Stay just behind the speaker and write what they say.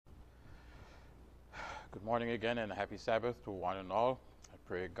Good morning again and happy Sabbath to one and all. I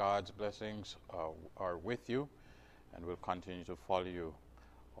pray God's blessings are with you and will continue to follow you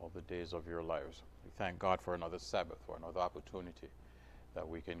all the days of your lives. We thank God for another Sabbath, for another opportunity that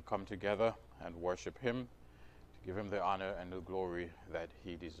we can come together and worship Him, to give Him the honor and the glory that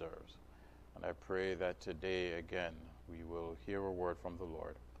He deserves. And I pray that today again we will hear a word from the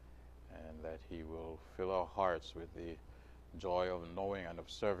Lord and that He will fill our hearts with the joy of knowing and of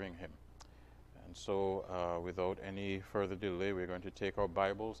serving Him. And so, without any further delay, we're going to take our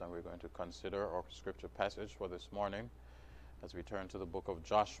Bibles and we're going to consider our scripture passage for this morning as we turn to the book of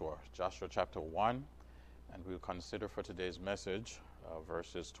Joshua, Joshua chapter 1, and we'll consider for today's message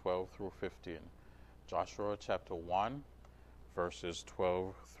verses 12 through 15. Joshua chapter 1, verses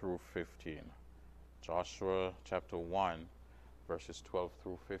 12 through 15. Joshua chapter 1, verses 12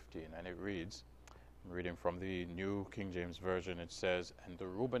 through 15, and it reads, I'm reading from the New King James Version, it says, "And the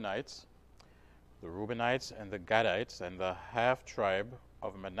Reubenites and the Gadites and the half-tribe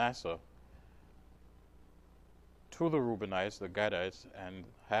of Manasseh, to the Reubenites, the Gadites, and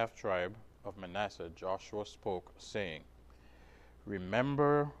half-tribe of Manasseh, Joshua spoke, saying,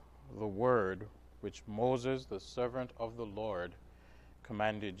 Remember the word which Moses, the servant of the Lord,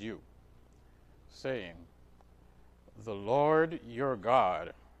 commanded you, saying, The Lord your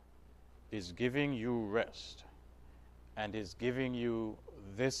God is giving you rest, and is giving you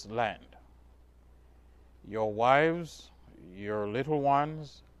this land. Your wives, your little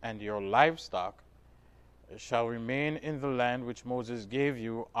ones, and your livestock shall remain in the land which Moses gave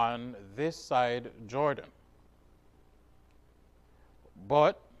you on this side Jordan.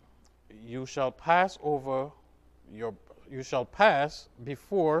 But you shall pass before your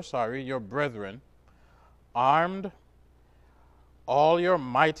brethren, armed, all your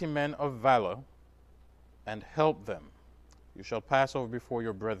mighty men of valor, and help them. You shall pass over before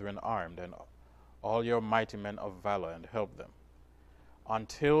your brethren armed, and all your mighty men of valor, and help them,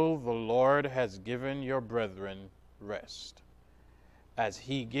 until the Lord has given your brethren rest, as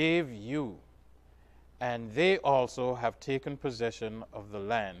He gave you, and they also have taken possession of the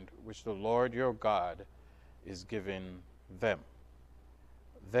land which the Lord your God is giving them.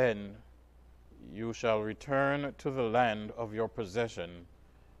 Then you shall return to the land of your possession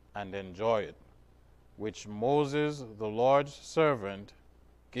and enjoy it, which Moses, the Lord's servant,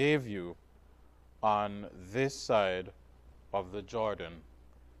 gave you on this side of the Jordan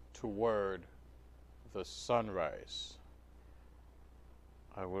toward the sunrise."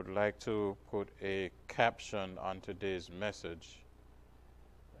 I would like to put a caption on today's message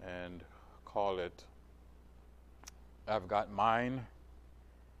and call it, I've got mine,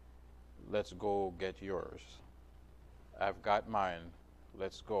 let's go get yours. I've got mine,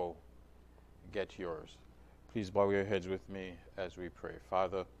 let's go get yours. Please bow your heads with me as we pray.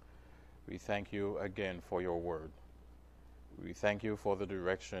 Father, we thank you again for your word. We thank you for the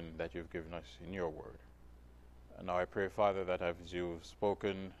direction that you've given us in your word. And now I pray, Father, that as you've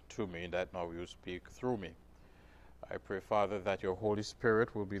spoken to me, that now you speak through me. I pray, Father, that your Holy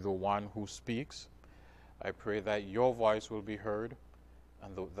Spirit will be the one who speaks. I pray that your voice will be heard,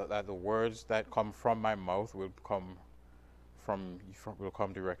 and that the words that come from my mouth will come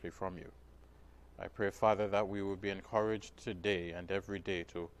directly from you. I pray, Father, that we will be encouraged today and every day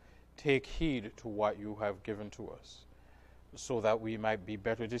to take heed to what you have given to us, so that we might be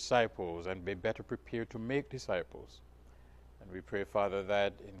better disciples and be better prepared to make disciples. And we pray, Father,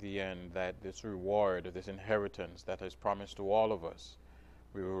 that in the end, that this reward, this inheritance that is promised to all of us,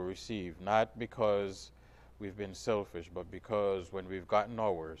 we will receive, not because we've been selfish, but because when we've gotten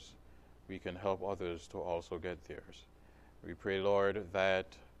ours, we can help others to also get theirs. We pray, Lord,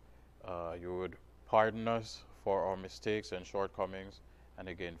 that you would pardon us for our mistakes and shortcomings. And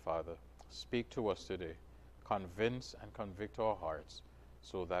again, Father, speak to us today. Convince and convict our hearts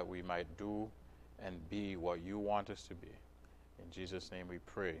so that we might do and be what you want us to be. In Jesus' name we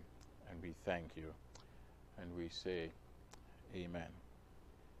pray and we thank you and we say amen.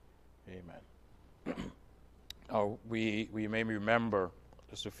 Amen. We may remember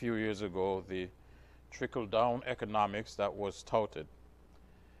just a few years ago the trickle-down economics that was touted.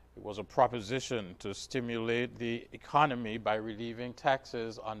 It was a proposition to stimulate the economy by relieving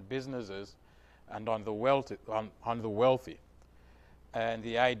taxes on businesses and on the wealthy. And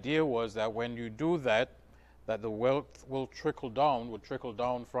the idea was that when you do that, that the wealth will trickle down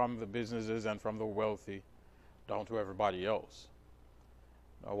from the businesses and from the wealthy down to everybody else.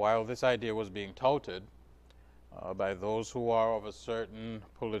 Now, while this idea was being touted by those who are of a certain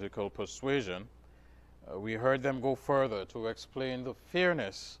political persuasion, we heard them go further to explain the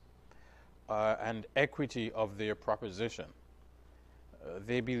fairness and equity of their proposition.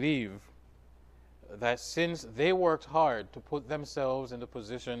 They believe that since they worked hard to put themselves in the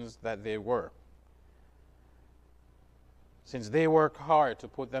positions that they were, since they worked hard to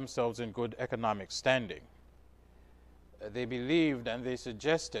put themselves in good economic standing, they believed and they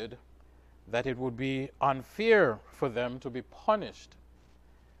suggested that it would be unfair for them to be punished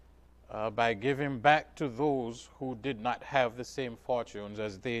by giving back to those who did not have the same fortunes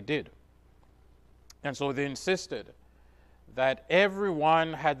as they did. And so they insisted that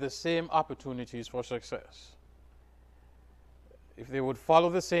everyone had the same opportunities for success. If they would follow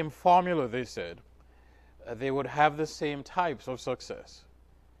the same formula, they said, they would have the same types of success.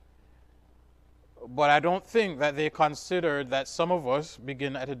 But I don't think that they considered that some of us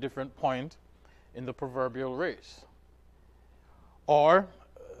begin at a different point in the proverbial race, or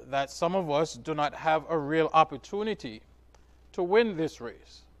that some of us do not have a real opportunity to win this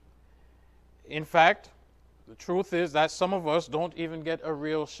race. In fact, the truth is that some of us don't even get a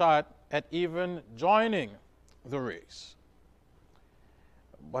real shot at even joining the race.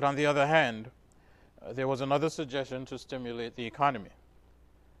 But on the other hand, there was another suggestion to stimulate the economy,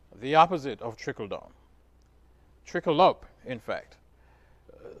 the opposite of trickle down. Trickle up, in fact.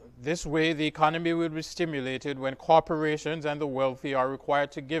 This way, the economy will be stimulated when corporations and the wealthy are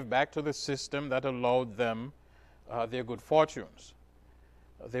required to give back to the system that allowed them their good fortunes.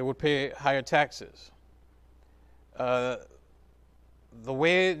 They would pay higher taxes. The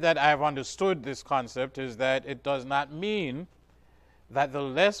way that I've understood this concept is that it does not mean that the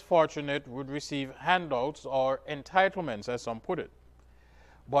less fortunate would receive handouts or entitlements, as some put it,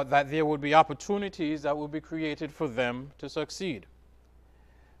 but that there would be opportunities that would be created for them to succeed.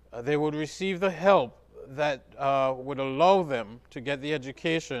 They would receive the help that would allow them to get the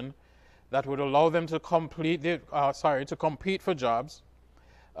education that would allow them to compete for jobs.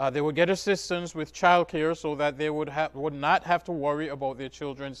 They would get assistance with childcare so that they would not have to worry about their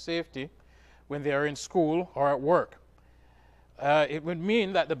children's safety when they are in school or at work. It would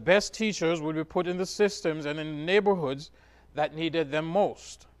mean that the best teachers would be put in the systems and in the neighborhoods that needed them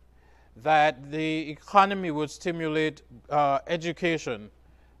most, that the economy would stimulate education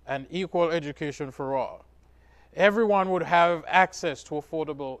and equal education for all. Everyone would have access to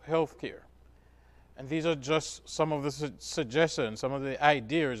affordable health care. And these are just some of the suggestions, some of the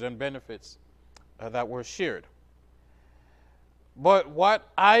ideas and benefits that were shared. But what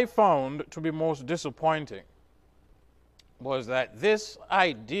I found to be most disappointing was that this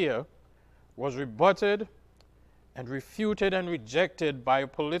idea was rebutted and refuted and rejected by a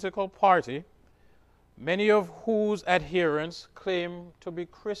political party, many of whose adherents claim to be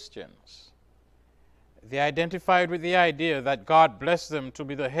Christians. They identified with the idea that God blessed them to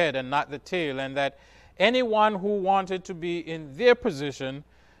be the head and not the tail, and that anyone who wanted to be in their position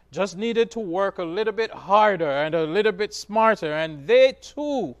just needed to work a little bit harder and a little bit smarter, and they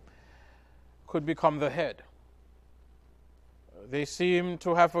too could become the head. They seem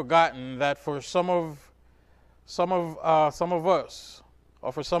to have forgotten that for some of us,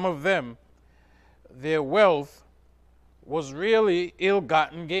 or for some of them, their wealth was really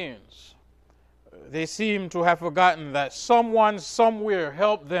ill-gotten gains. They seem to have forgotten that someone somewhere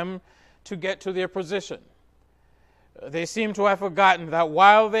helped them to get to their position. They seem to have forgotten that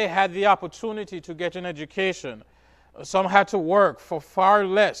while they had the opportunity to get an education, some had to work for far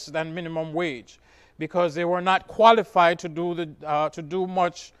less than minimum wage because they were not qualified to do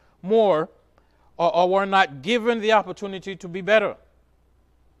much more, or were not given the opportunity to be better.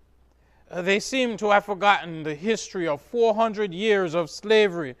 They seem to have forgotten the history of 400 years of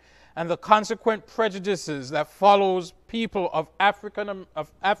slavery and the consequent prejudices that follows people of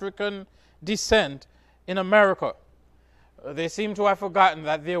African descent in America. They seem to have forgotten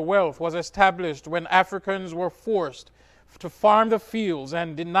that their wealth was established when Africans were forced to farm the fields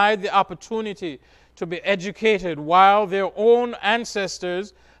and denied the opportunity to be educated, while their own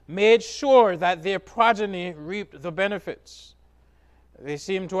ancestors made sure that their progeny reaped the benefits. They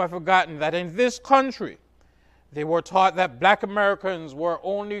seem to have forgotten that in this country, they were taught that black Americans were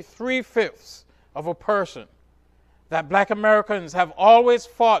only 3/5 of a person, that black Americans have always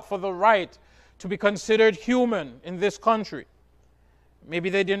fought for the right to be considered human in this country. Maybe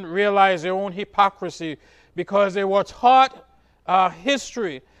they didn't realize their own hypocrisy because they were taught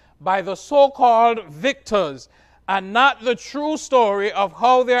history by the so-called victors and not the true story of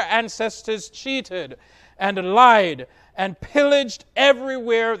how their ancestors cheated and lied and pillaged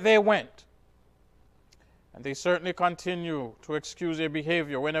everywhere they went. And they certainly continue to excuse their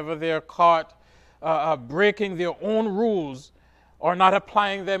behavior whenever they are caught breaking their own rules or not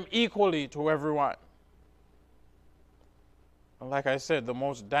applying them equally to everyone. And like I said, the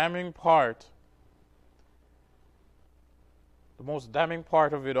most damning part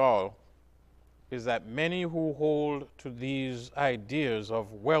of it all is that many who hold to these ideas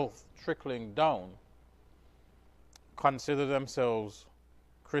of wealth trickling down consider themselves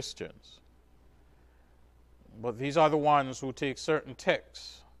Christians. But these are the ones who take certain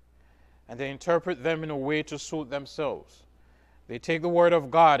texts and they interpret them in a way to suit themselves. They take the Word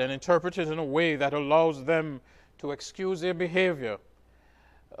of God and interpret it in a way that allows them to excuse their behavior.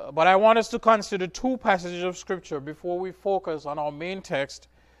 But I want us to consider two passages of Scripture before we focus on our main text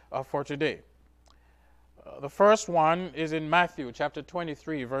for today. The first one is in Matthew chapter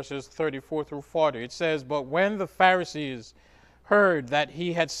 23, verses 34 through 40. It says, "But when the Pharisees heard that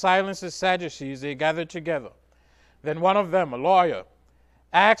he had silenced the Sadducees, they gathered together. Then one of them, a lawyer,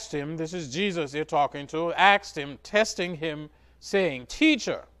 asked him," this is Jesus they're talking to, asked him, testing him, saying,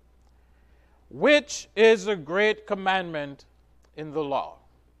 "Teacher, which is the great commandment in the law?"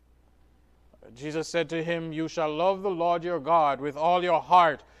 Jesus said to him, "You shall love the Lord your God with all your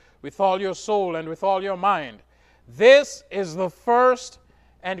heart, with all your soul, and with all your mind. This is the first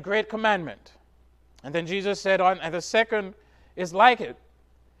and great commandment." And then Jesus said, and the second is like it.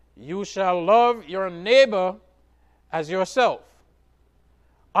 "You shall love your neighbor as yourself.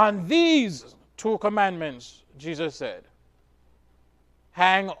 On these two commandments," Jesus said,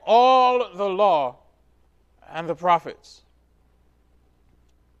 "hang all the law and the prophets."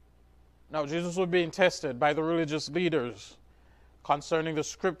 Now, Jesus was being tested by the religious leaders concerning the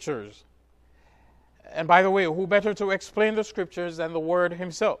Scriptures. And by the way, who better to explain the Scriptures than the Word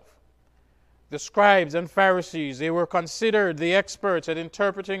himself? The scribes and Pharisees, they were considered the experts at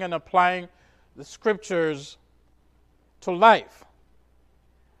interpreting and applying the Scriptures to life.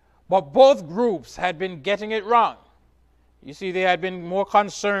 But both groups had been getting it wrong. You see, they had been more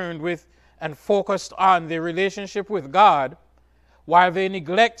concerned with and focused on their relationship with God, while they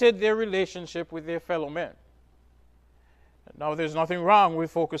neglected their relationship with their fellow men. Now, there's nothing wrong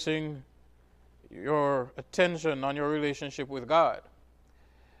with focusing your attention on your relationship with God.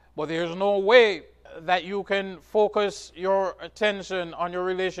 But there's no way that you can focus your attention on your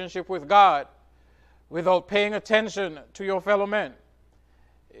relationship with God without paying attention to your fellow men.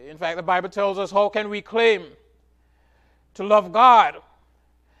 In fact, the Bible tells us, how can we claim to love God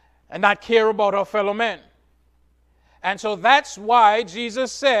and not care about our fellow men? And so that's why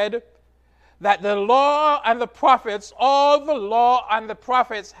Jesus said that the law and the prophets, all the law and the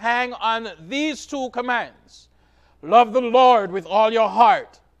prophets hang on these two commands. Love the Lord with all your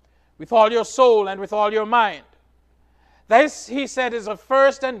heart, with all your soul, and with all your mind. This, he said, is the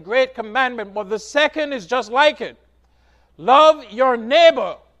first and great commandment, but the second is just like it. Love your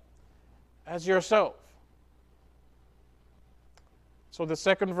neighbor as yourself. So the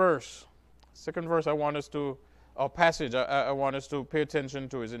second verse I want us to, our passage I want us to pay attention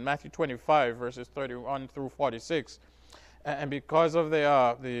to is in Matthew 25, verses 31 through 46. And because of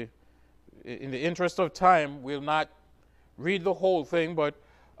in the interest of time, we'll not read the whole thing, but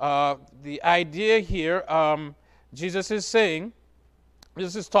the idea here, Jesus is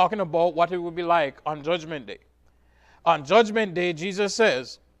talking about what it will be like on Judgment Day. On Judgment Day, Jesus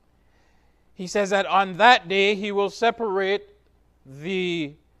says, he says that on that day he will separate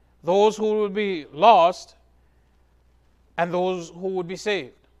those who will be lost and those who would be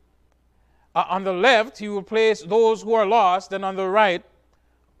saved. On the left, he will place those who are lost, and on the right,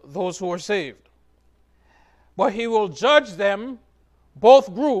 those who are saved. But he will judge them,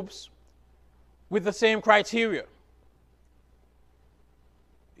 both groups, with the same criteria.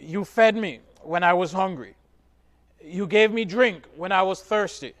 You fed me when I was hungry. You gave me drink when I was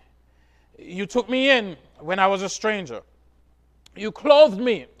thirsty. You took me in when I was a stranger. You clothed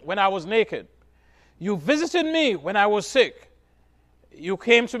me when I was naked. You visited me when I was sick. You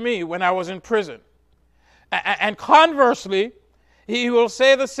came to me when I was in prison. And conversely, he will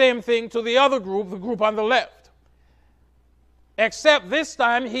say the same thing to the other group, the group on the left. Except this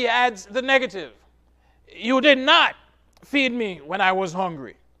time he adds the negative. You did not feed me when I was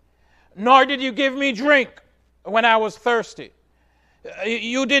hungry, nor did you give me drink when I was thirsty.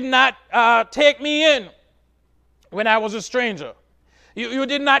 You did not take me in when I was a stranger. You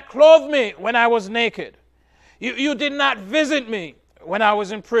did not clothe me when I was naked. You did not visit me when I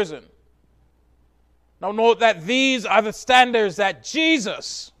was in prison. Now note that these are the standards that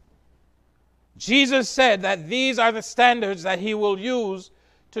Jesus said that these are the standards that he will use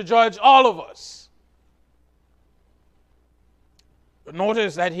to judge all of us.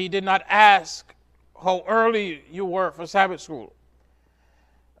 Notice that he did not ask how early you were for Sabbath school.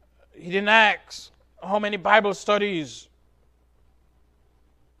 He didn't ask how many Bible studies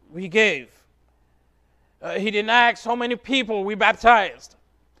we gave. He didn't ask how many people we baptized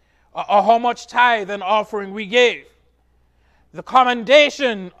or how much tithe and offering we gave. The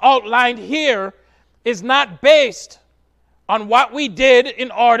commendation outlined here is not based on what we did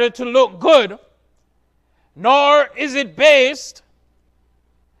in order to look good, nor is it based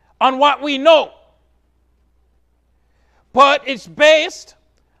on what we know, but it's based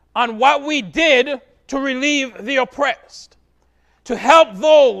on what we did to relieve the oppressed, to help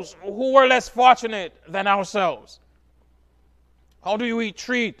those who were less fortunate than ourselves. How do we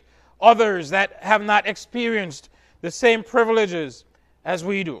treat others that have not experienced the same privileges as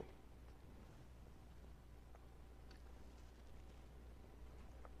we do?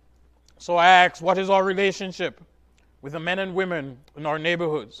 So I ask, what is our relationship with the men and women in our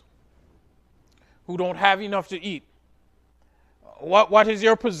neighborhoods who don't have enough to eat? What is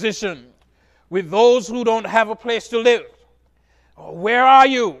your position with those who don't have a place to live? Where are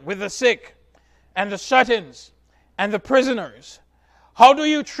you with the sick and the shut-ins and the prisoners? How do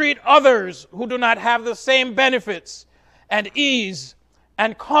you treat others who do not have the same benefits and ease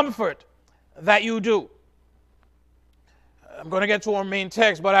and comfort that you do? I'm going to get to our main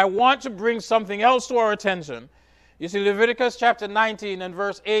text, but I want to bring something else to our attention. You see, Leviticus chapter 19 and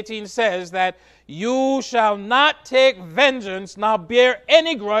verse 18 says that you shall not take vengeance, nor bear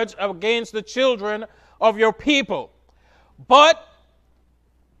any grudge against the children of your people. But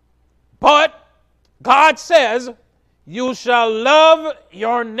God says, you shall love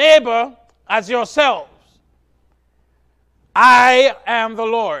your neighbor as yourselves. I am the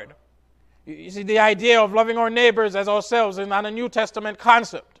Lord. You see, the idea of loving our neighbors as ourselves is not a New Testament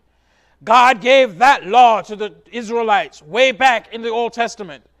concept. God gave that law to the Israelites way back in the Old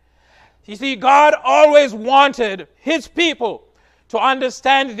Testament. You see, God always wanted his people to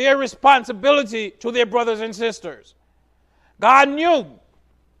understand their responsibility to their brothers and sisters. God knew.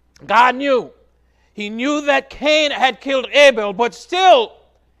 He knew that Cain had killed Abel, but still,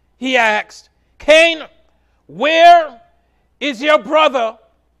 he asked, Cain, where is your brother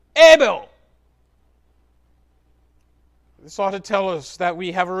Abel? This ought to tell us that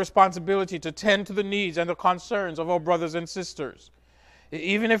we have a responsibility to tend to the needs and the concerns of our brothers and sisters.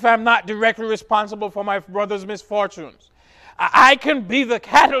 Even if I'm not directly responsible for my brother's misfortunes, I can be the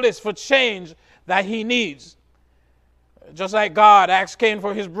catalyst for change that he needs. Just like God asked Cain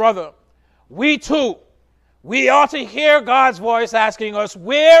for his brother, we too, we ought to hear God's voice asking us,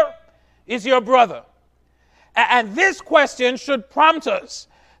 where is your brother? And this question should prompt us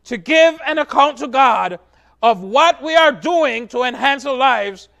to give an account to God of what we are doing to enhance the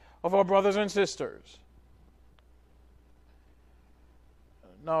lives of our brothers and sisters.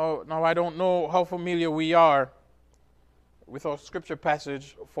 Now I don't know how familiar we are with our scripture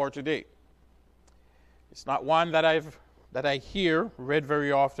passage for today. It's not one that I hear read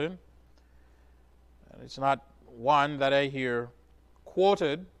very often. And it's not one that I hear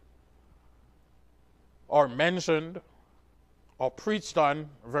quoted or mentioned or preached on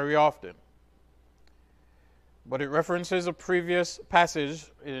very often. But it references a previous passage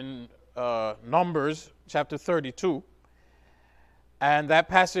in Numbers chapter 32. And that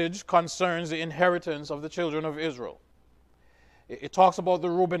passage concerns the inheritance of the children of Israel. It talks about the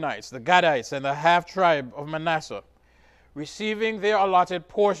Reubenites, the Gadites, and the half-tribe of Manasseh receiving their allotted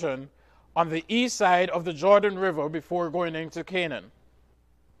portion on the east side of the Jordan River before going into Canaan.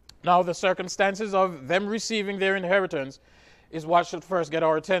 Now, the circumstances of them receiving their inheritance is what should first get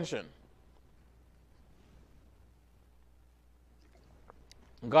our attention.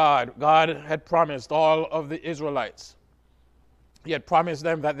 God had promised all of the Israelites. He had promised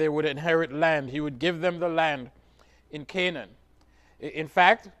them that they would inherit land. He would give them the land in Canaan. In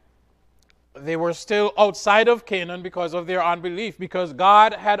fact, they were still outside of Canaan because of their unbelief, because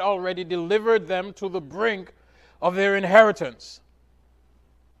God had already delivered them to the brink of their inheritance.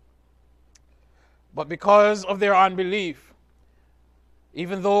 But because of their unbelief,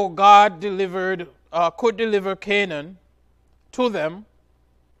 even though God could deliver Canaan to them,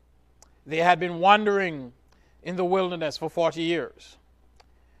 they had been wandering in the wilderness for 40 years.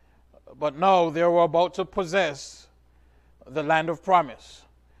 But now they were about to possess the land of promise.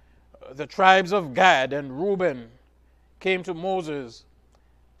 The tribes of Gad and Reuben came to Moses,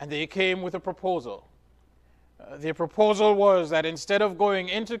 and they came with a proposal. Their proposal was that instead of going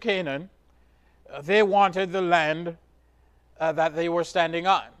into Canaan, they wanted the land that they were standing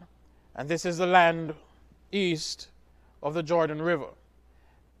on. And this is the land east of the Jordan River.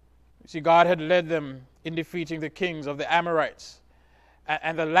 You see, God had led them in defeating the kings of the Amorites.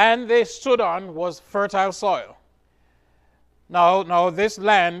 And the land they stood on was fertile soil. Now this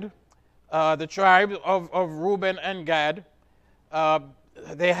land, the tribes of Reuben and Gad,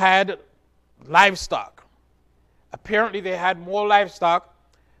 they had livestock. Apparently they had more livestock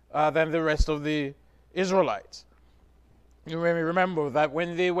than the rest of the Israelites. You may remember that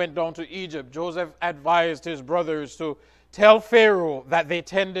when they went down to Egypt, Joseph advised his brothers to tell Pharaoh that they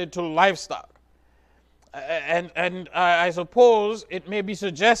tended to livestock. And I suppose it may be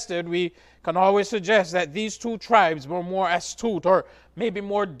suggested, we can always suggest that these two tribes were more astute or maybe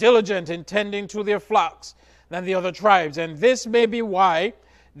more diligent in tending to their flocks than the other tribes. And this may be why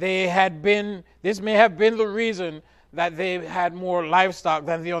this may have been the reason that they had more livestock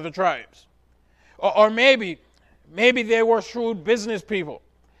than the other tribes. Or maybe they were shrewd business people.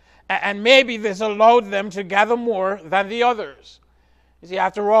 And maybe this allowed them to gather more than the others. You see,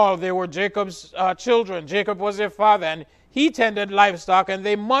 after all, they were Jacob's children. Jacob was their father, and he tended livestock, and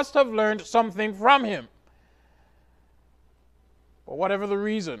they must have learned something from him. But whatever the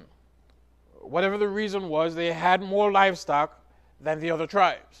reason was, they had more livestock than the other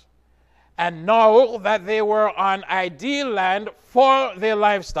tribes. And now that they were on ideal land for their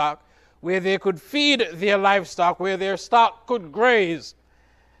livestock, where they could feed their livestock, where their stock could graze,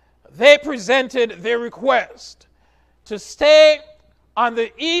 they presented their request to stay on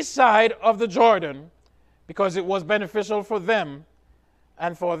the east side of the Jordan because it was beneficial for them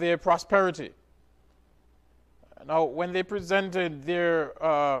and for their prosperity. Now, when they presented their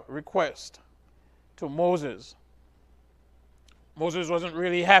request to Moses, Moses wasn't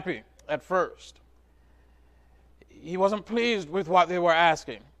really happy at first. He wasn't pleased with what they were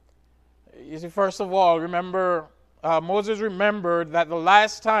asking. You see, first of all, Moses remembered that the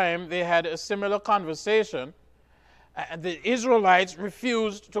last time they had a similar conversation, the Israelites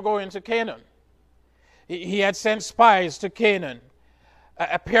refused to go into Canaan. He had sent spies to Canaan,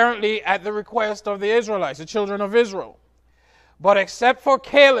 apparently at the request of the Israelites, the children of Israel. But except for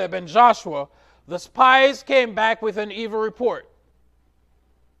Caleb and Joshua, the spies came back with an evil report.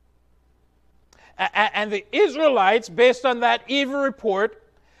 And the Israelites, based on that evil report,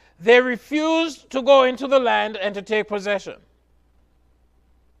 they refused to go into the land and to take possession.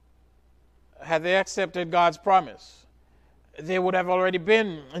 Had they accepted God's promise, they would have already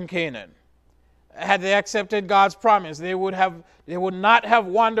been in Canaan. Had they accepted God's promise, they would not have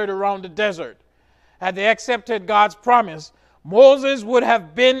wandered around the desert. Had they accepted God's promise, Moses would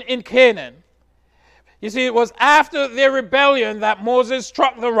have been in Canaan. You see, it was after their rebellion that Moses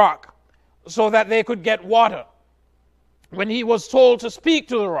struck the rock so that they could get water, when he was told to speak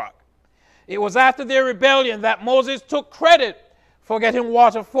to the rock. It was after their rebellion that Moses took credit for getting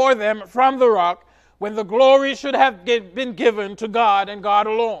water for them from the rock, when the glory should have been given to God and God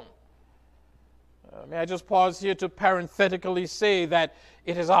alone. May I just pause here to parenthetically say that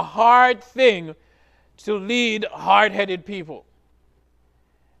it is a hard thing to lead hard-headed people.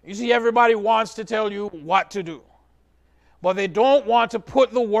 You see, everybody wants to tell you what to do, but they don't want to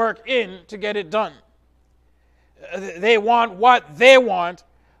put the work in to get it done. They want what they want,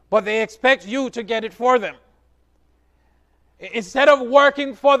 but they expect you to get it for them. Instead of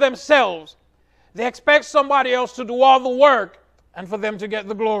working for themselves, they expect somebody else to do all the work and for them to get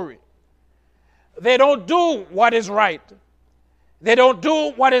the glory. They don't do what is right. They don't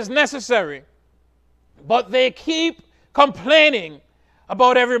do what is necessary, but they keep complaining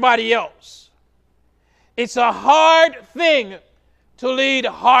about everybody else. It's a hard thing to lead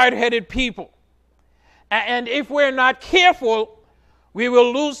hard-headed people. And if we're not careful, we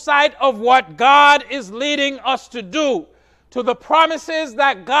will lose sight of what God is leading us to do, to the promises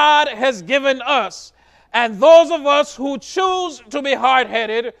that God has given us. And those of us who choose to be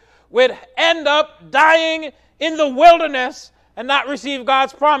hard-headed would end up dying in the wilderness and not receive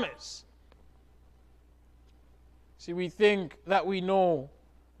God's promise. See, we think that we know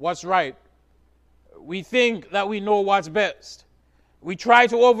what's right. We think that we know what's best. We try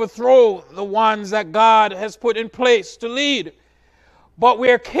to overthrow the ones that God has put in place to lead. But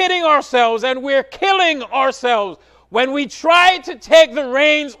we're kidding ourselves and we're killing ourselves when we try to take the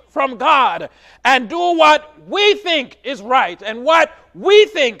reins from God and do what we think is right and what we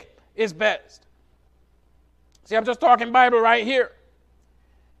think is best. See, I'm just talking Bible right here.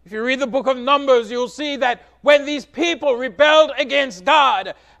 If you read the book of Numbers, you'll see that when these people rebelled against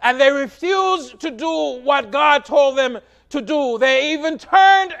God and they refused to do what God told them to do, they even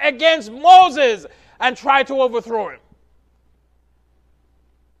turned against Moses and tried to overthrow him.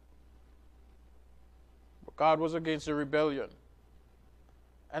 But God was against the rebellion.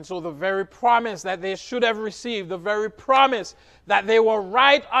 And so the very promise that they should have received, the very promise that they were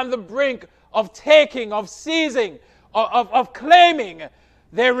right on the brink of taking, of seizing, of claiming,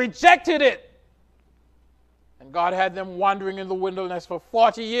 they rejected it. And God had them wandering in the wilderness for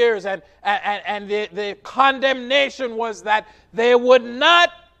 40 years. And the condemnation was that they would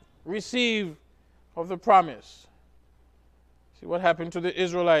not receive of the promise. See what happened to the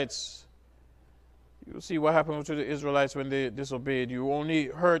Israelites You see what happened to the Israelites when they disobeyed. You only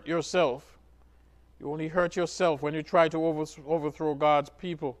hurt yourself. You only hurt yourself when you try to overthrow God's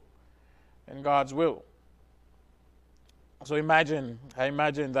people and God's will. So I imagine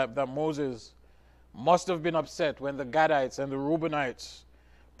that Moses must have been upset when the Gadites and the Reubenites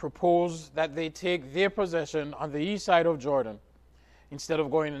proposed that they take their possession on the east side of Jordan instead of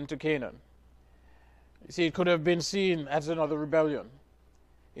going into Canaan. You see, it could have been seen as another rebellion,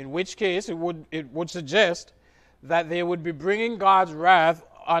 in which case it would suggest that they would be bringing God's wrath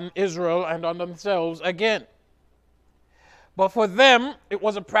on Israel and on themselves again. But for them, it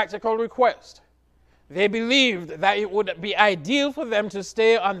was a practical request. They believed that it would be ideal for them to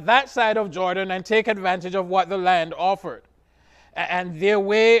stay on that side of Jordan and take advantage of what the land offered, and their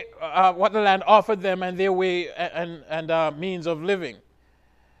way, what the land offered them, and their way and means of living.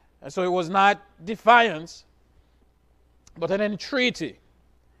 And so it was not defiance, but an entreaty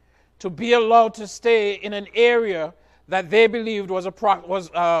to be allowed to stay in an area that they believed was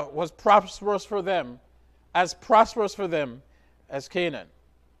prosperous for them, as prosperous for them as Canaan.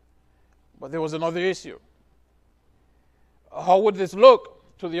 But there was another issue. How would this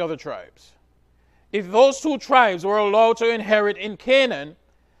look to the other tribes? If those two tribes were allowed to inherit in Canaan,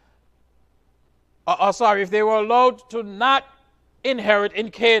 if they were allowed to not inherit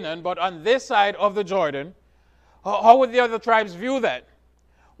in Canaan, but on this side of the Jordan, how would the other tribes view that?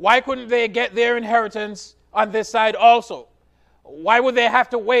 Why couldn't they get their inheritance on this side also? Why would they have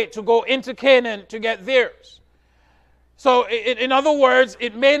to wait to go into Canaan to get theirs? So, in other words,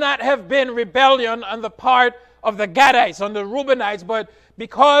 it may not have been rebellion on the part of the Gadites, on the Reubenites, but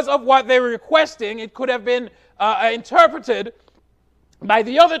because of what they were requesting, it could have been interpreted by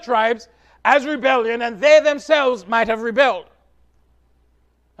the other tribes as rebellion, and they themselves might have rebelled.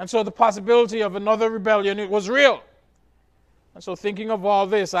 And so the possibility of another rebellion, it was real. And so thinking of all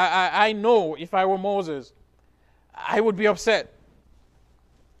this, I know if I were Moses, I would be upset.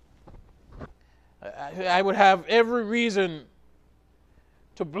 I would have every reason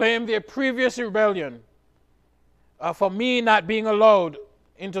to blame their previous rebellion for me not being allowed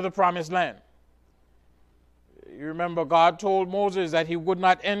into the promised land. You remember God told Moses that he would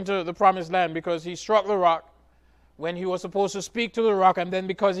not enter the promised land because he struck the rock when he was supposed to speak to the rock, and then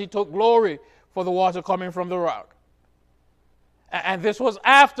because he took glory for the water coming from the rock. And this was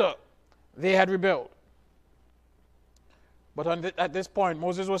after they had rebelled. But at this point,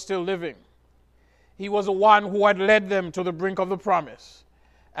 Moses was still living. He was the one who had led them to the brink of the promise.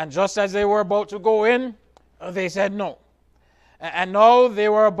 And just as they were about to go in, they said no. And now they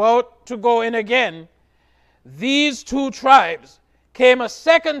were about to go in again. These two tribes came a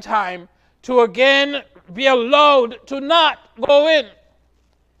second time to again be allowed to not go in.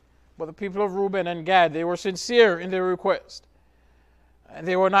 But the people of Reuben and Gad, they were sincere in their request. And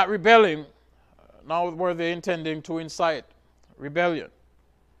they were not rebelling, nor were they intending to incite rebellion.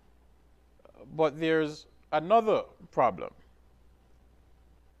 But there's another problem.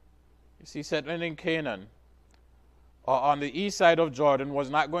 You see, settling in Canaan, on the east side of Jordan, was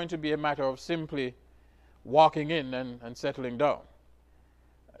not going to be a matter of simply walking in and settling down.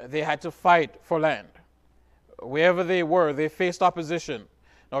 They had to fight for land. Wherever they were, they faced opposition.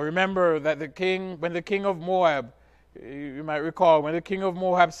 Now remember that when the king of Moab, you might recall, when the king of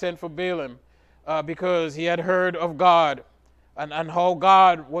Moab sent for Balaam, because he had heard of God and how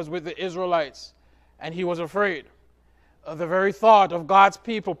God was with the Israelites, and he was afraid. The very thought of God's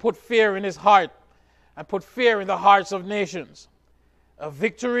people put fear in his heart and put fear in the hearts of nations.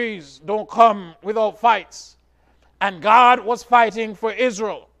 Victories don't come without fights. And God was fighting for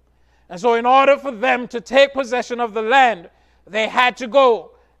Israel. And so in order for them to take possession of the land, they had to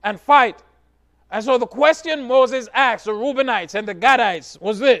go and fight. And so the question Moses asked the Reubenites and the Gadites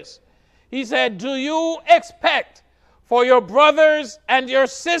was this. He said, do you expect for your brothers and your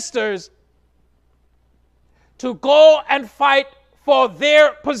sisters to go and fight for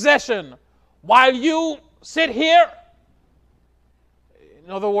their possession while you sit here?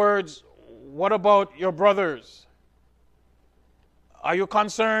 In other words, what about your brothers? Are you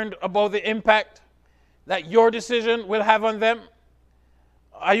concerned about the impact that your decision will have on them?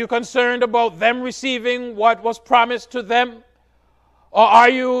 Are you concerned about them receiving what was promised to them? Or are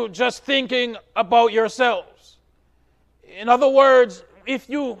you just thinking about yourselves? In other words, if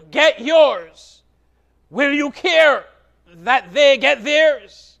you get yours, will you care that they get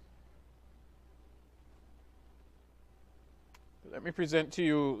theirs? Let me present to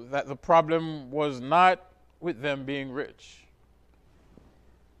you that the problem was not with them being rich.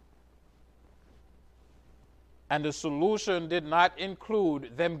 And the solution did not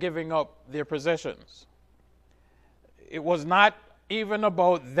include them giving up their possessions. It was not even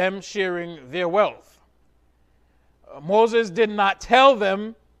about them sharing their wealth. Moses did not tell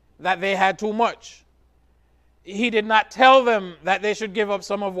them that they had too much. He did not tell them that they should give up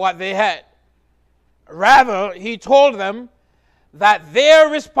some of what they had. Rather, he told them that their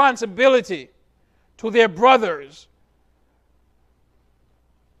responsibility to their brothers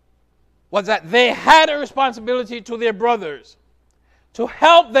was that they had a responsibility to their brothers to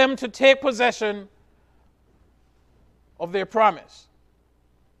help them to take possession of their promise.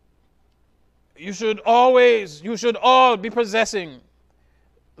 You should all be possessing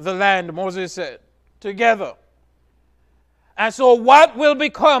the land, Moses said, together. And so what will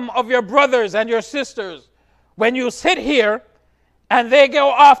become of your brothers and your sisters when you sit here and they go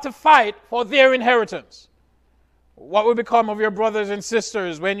off to fight for their inheritance? What will become of your brothers and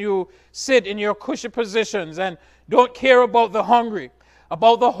sisters when you sit in your cushy positions and don't care about the hungry,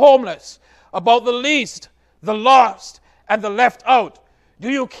 about the homeless, about the least, the lost, and the left out?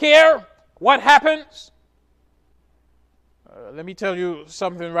 Do you care what happens? Let me tell you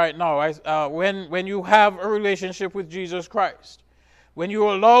something right now. When you have a relationship with Jesus Christ, when you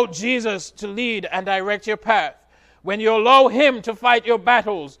allow Jesus to lead and direct your path, when you allow him to fight your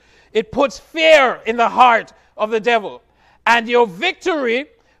battles, it puts fear in the heart of the devil. And your victory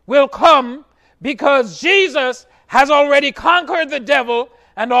will come because Jesus has already conquered the devil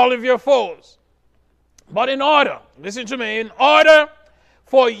and all of your foes. But in order, listen to me, in order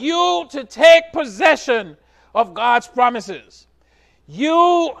for you to take possession of God's promises,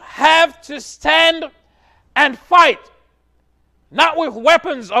 you have to stand and fight, not with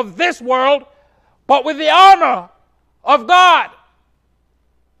weapons of this world, but with the armor of God.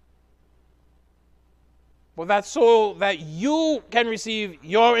 Well, that's so that you can receive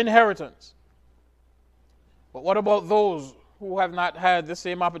your inheritance. But what about those who have not had the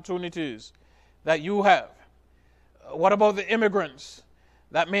same opportunities that you have? What about the immigrants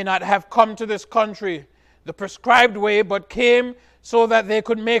that may not have come to this country the prescribed way, but came so that they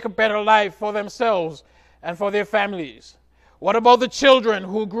could make a better life for themselves and for their families? What about the children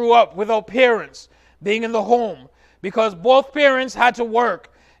who grew up without parents being in the home because both parents had to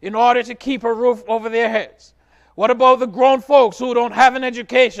work in order to keep a roof over their heads? What about the grown folks who don't have an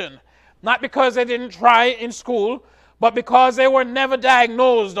education, not because they didn't try in school, but because they were never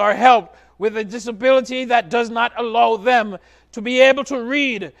diagnosed or helped with a disability that does not allow them to be able to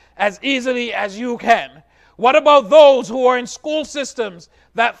read as easily as you can? What about those who are in school systems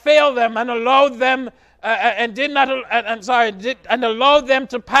that failed them and allowed them allowed them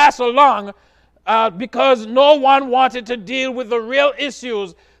to pass along because no one wanted to deal with the real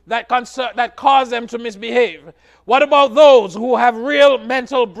issues that cause them to misbehave? What about those who have real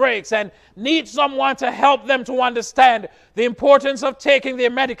mental breaks and need someone to help them to understand the importance of taking their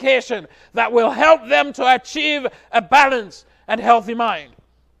medication that will help them to achieve a balanced and healthy mind?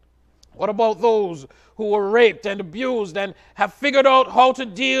 What about those who were raped and abused and have figured out how to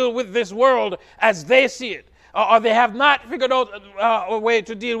deal with this world as they see it, or they have not figured out a way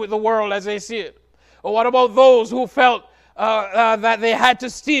to deal with the world as they see it? Or what about those who felt that they had to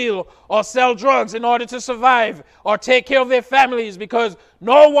steal or sell drugs in order to survive or take care of their families because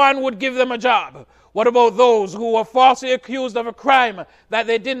no one would give them a job? What about those who were falsely accused of a crime that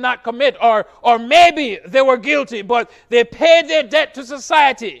they did not commit, or maybe they were guilty, but they paid their debt to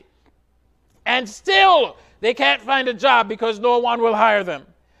society and still they can't find a job because no one will hire them?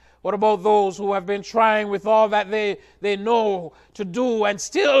 What about those who have been trying with all that they know to do and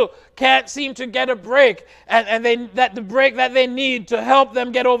still can't seem to get a break, and the break that they need to help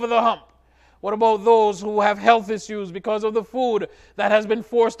them get over the hump? What about those who have health issues because of the food that has been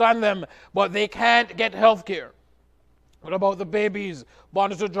forced on them, but they can't get health care? What about the babies born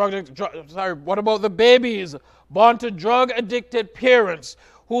to drug-addicted parents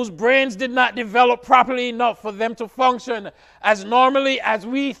whose brains did not develop properly enough for them to function as normally as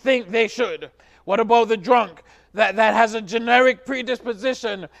we think they should? What about the drunk that has a generic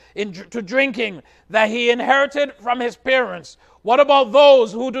predisposition to drinking that he inherited from his parents? What about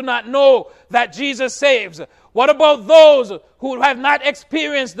those who do not know that Jesus saves? What about those who have not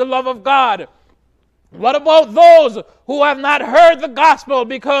experienced the love of God? What about those who have not heard the gospel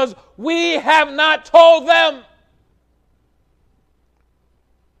because we have not told them?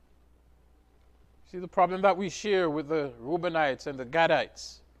 See, the problem that we share with the Reubenites and the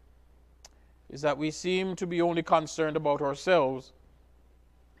Gadites is that we seem to be only concerned about ourselves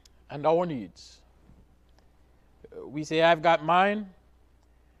and our needs. We say, I've got mine,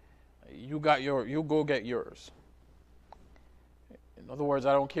 you go get yours. In other words,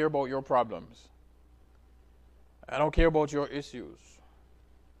 I don't care about your problems. I don't care about your issues.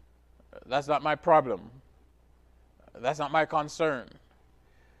 That's not my problem. That's not my concern.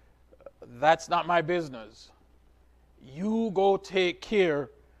 That's not my business. You go take care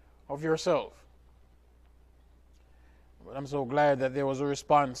of yourself. But I'm so glad that there was a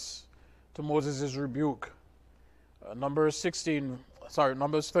response to Moses' rebuke. Numbers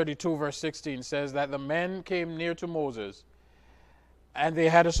 32 verse 16 says that the men came near to Moses and they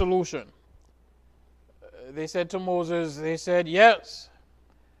had a solution. They said to Moses, yes,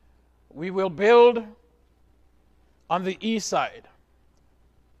 we will build on the east side.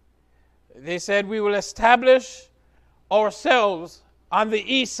 They said, we will establish ourselves on the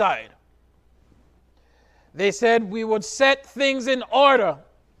east side. They said we would set things in order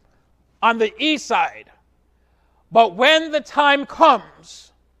on the east side. But when the time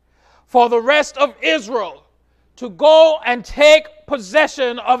comes for the rest of Israel to go and take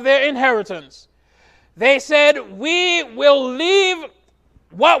possession of their inheritance, they said, we will leave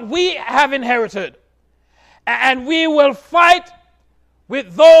what we have inherited, and we will fight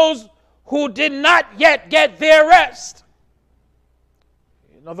with those who did not yet get their rest.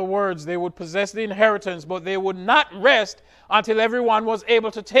 In other words, they would possess the inheritance, but they would not rest until everyone was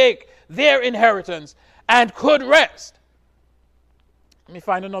able to take their inheritance and could rest. Let me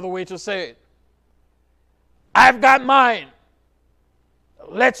find another way to say it. I've got mine.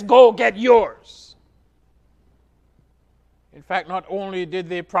 Let's go get yours. In fact, not only did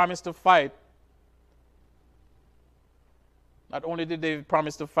they promise to fight,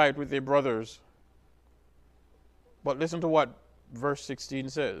 with their brothers, but listen to what verse 16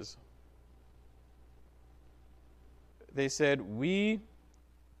 says. They said, we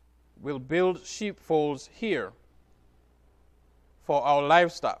will build sheepfolds here for our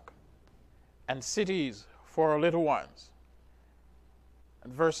livestock and cities for our little ones.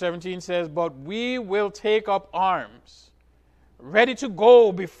 And verse 17 says, but we will take up arms, ready to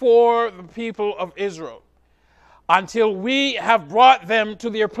go before the people of Israel, until we have brought them to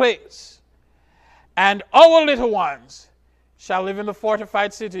their place. And our little ones shall live in the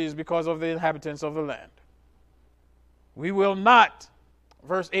fortified cities because of the inhabitants of the land. We will not,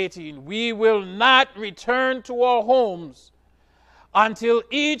 verse 18, we will not return to our homes until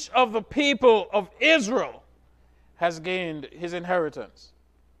each of the people of Israel has gained his inheritance.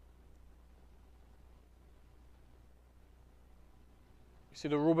 You see,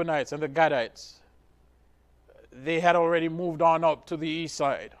 the Reubenites and the Gadites, they had already moved on up to the east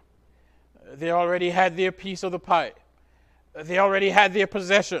side. They already had their piece of the pie. They already had their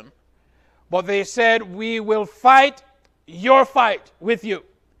possession. But they said, we will fight your fight with you.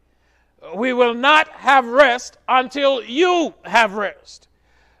 We will not have rest until you have rest.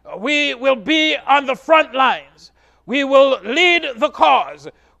 We will be on the front lines. We will lead the cause.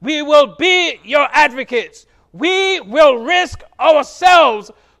 We will be your advocates. We will risk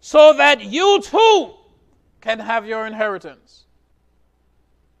ourselves so that you too can have your inheritance.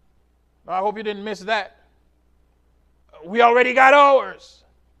 Now, I hope you didn't miss that. We already got ours.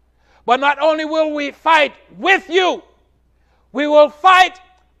 But not only will we fight with you, we will fight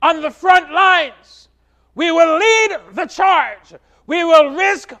on the front lines. We will lead the charge. We will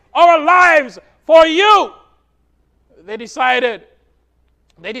risk our lives for you. They decided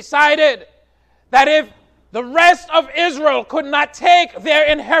that if the rest of Israel could not take their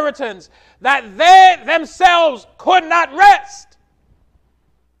inheritance, that they themselves could not rest.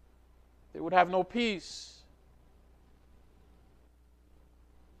 They would have no peace.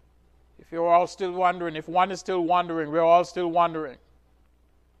 If you're all still wondering, if one is still wondering, we're all still wondering.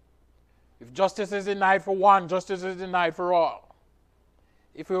 If justice is denied for one, justice is denied for all.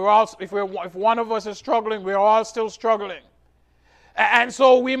 If one of us is struggling, we're all still struggling. And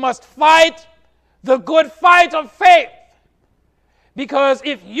so we must fight the good fight of faith. Because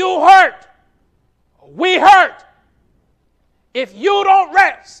if you hurt, we hurt. If you don't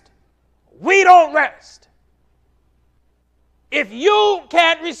rest, we don't rest. If you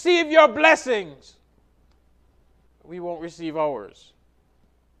can't receive your blessings, we won't receive ours.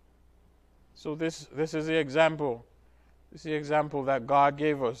 So this is the example. This is the example that God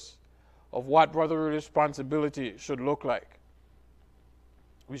gave us of what brotherly responsibility should look like.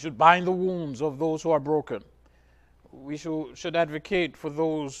 We should bind the wounds of those who are broken. We should advocate for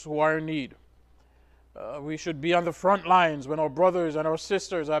those who are in need. We should be on the front lines when our brothers and our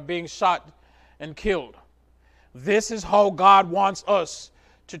sisters are being shot and killed. This is how God wants us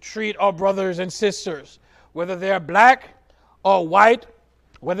to treat our brothers and sisters, whether they're black or white,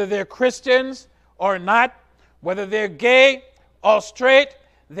 whether they're Christians or not, whether they're gay or straight.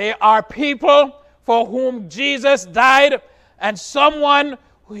 They are people for whom Jesus died and someone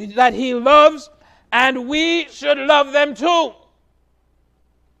that he loves, and we should love them too.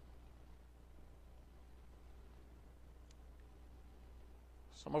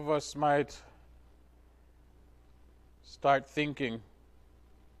 Some of us might start thinking,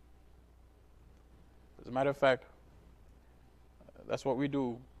 as a matter of fact, that's what we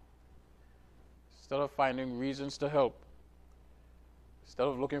do. Instead of finding reasons to help, instead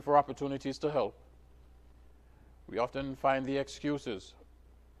of looking for opportunities to help, we often find the excuses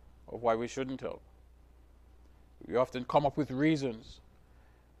of why we shouldn't help. We often come up with reasons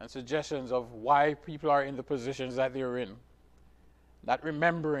and suggestions of why people are in the positions that they're in. Not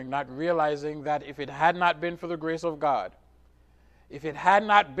remembering, not realizing that if it had not been for the grace of God, if it had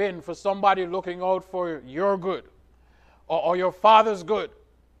not been for somebody looking out for your good or your father's good,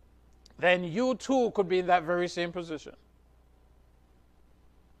 then you too could be in that very same position.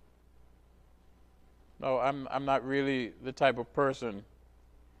 No, I'm not really the type of person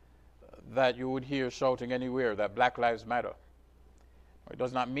that you would hear shouting anywhere that Black Lives Matter. It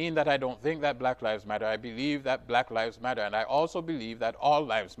does not mean that I don't think that Black Lives Matter. I believe that Black Lives Matter, and I also believe that all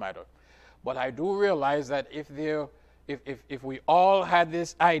lives matter. But I do realize that if we all had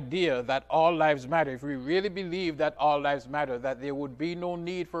this idea that all lives matter, if we really believe that all lives matter, that there would be no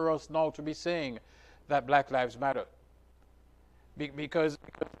need for us now to be saying that Black Lives Matter. Because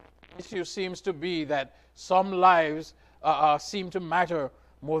the issue seems to be that some lives seem to matter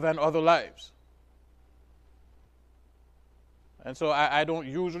more than other lives. And so I don't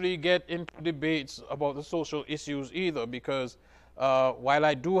usually get into debates about the social issues either, because while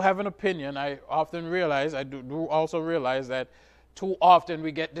I do have an opinion, I often realize, I do also realize that too often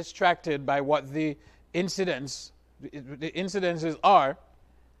we get distracted by what the incidences are,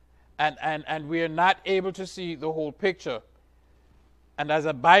 and we are not able to see the whole picture. And as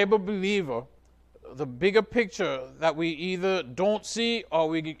a Bible believer, the bigger picture that we either don't see or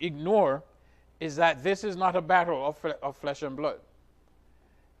we ignore is that this is not a battle of flesh and blood.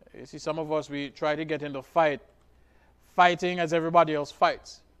 You see, some of us, we try to get into fighting as everybody else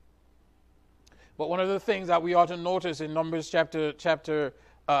fights. But one of the things that we ought to notice in Numbers chapter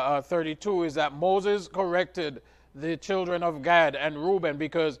 32 is that Moses corrected the children of Gad and Reuben,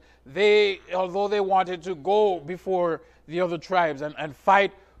 because although they wanted to go before the other tribes and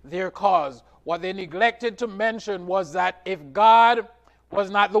fight their cause, what they neglected to mention was that if God was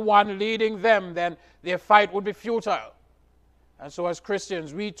not the one leading them, then their fight would be futile. And so as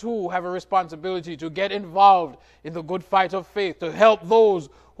Christians, we too have a responsibility to get involved in the good fight of faith, to help those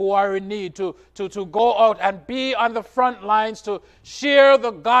who are in need, to go out and be on the front lines, to share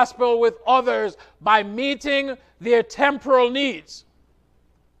the gospel with others by meeting their temporal needs.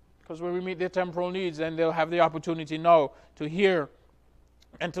 Because when we meet their temporal needs, then they'll have the opportunity now to hear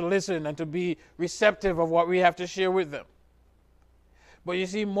and to listen and to be receptive of what we have to share with them. But you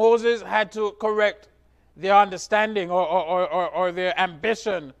see, Moses had to correct their understanding or their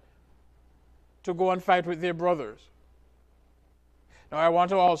ambition to go and fight with their brothers. Now, I want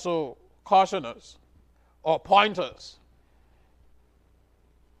to also caution us or point us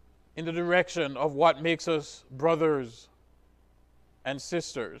in the direction of what makes us brothers and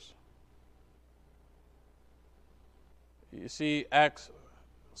sisters. You see, Acts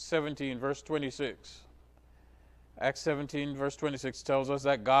 17, verse 26. Acts 17, verse 26 tells us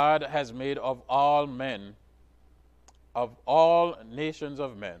that God has made of all men, of all nations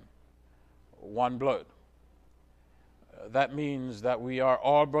of men, one blood. That means that we are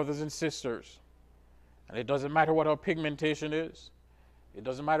all brothers and sisters. And it doesn't matter what our pigmentation is. It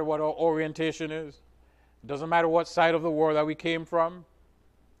doesn't matter what our orientation is. It doesn't matter what side of the world that we came from.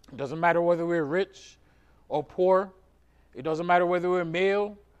 It doesn't matter whether we're rich or poor. It doesn't matter whether we're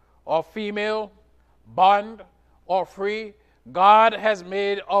male or female, bond or free. God has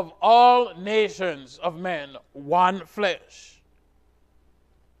made of all nations of men one flesh.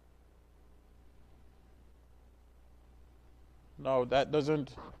 No, that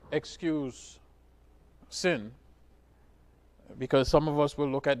doesn't excuse sin, because some of us will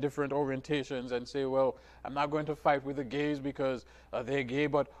look at different orientations and say, well, I'm not going to fight with the gays because they're gay,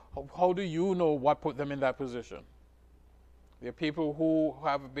 but how do you know what put them in that position? There are people who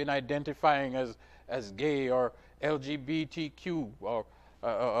have been identifying as gay or LGBTQ or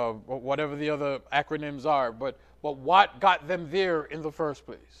whatever the other acronyms are, but what got them there in the first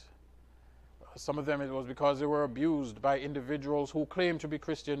place? Some of them it was because they were abused by individuals who claimed to be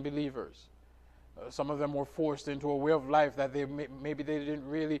Christian believers. Some of them were forced into a way of life that maybe they didn't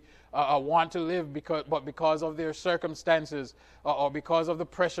really want to live, but because of their circumstances or because of the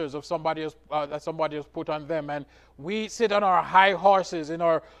pressures of that somebody has put on them. And we sit on our high horses in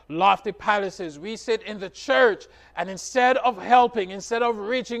our lofty palaces. We sit in the church, and instead of helping, instead of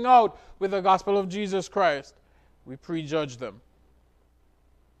reaching out with the gospel of Jesus Christ, we prejudge them.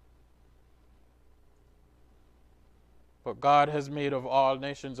 But God has made of all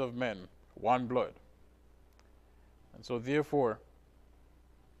nations of men one blood. And so therefore,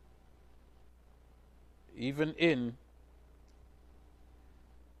 even in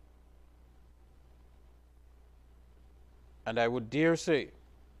and I would dare say,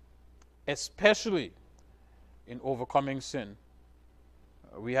 especially in overcoming sin,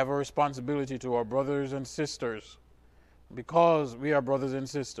 we have a responsibility to our brothers and sisters, because we are brothers and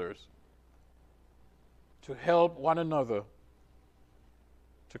sisters, to help one another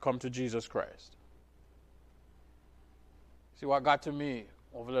to come to Jesus Christ. See, what got to me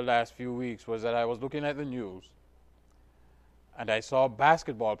over the last few weeks was that I was looking at the news and I saw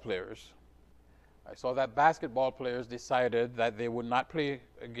basketball players. I saw that basketball players decided that they would not play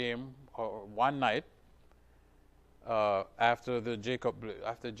a game or one night after Jacob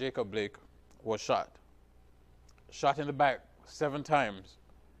Blake was shot in the back 7 times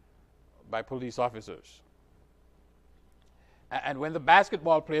by police officers. And when the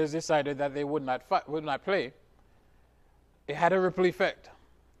basketball players decided that they would not play, it had a ripple effect,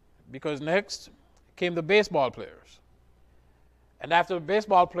 because next came the baseball players. And after the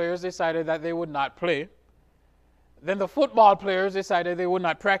baseball players decided that they would not play, then the football players decided they would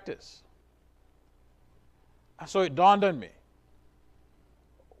not practice. And so it dawned on me,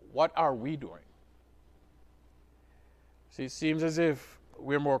 what are we doing? See, it seems as if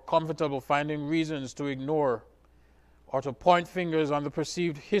we're more comfortable finding reasons to ignore or to point fingers on the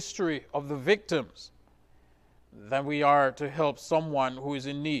perceived history of the victims than we are to help someone who is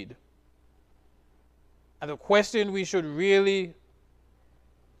in need. And the question we should really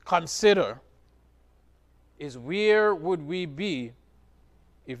consider is, where would we be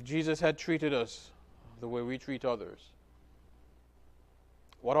if Jesus had treated us the way we treat others?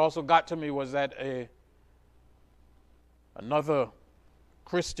 What also got to me was that another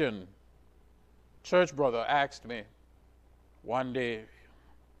Christian church brother asked me one day,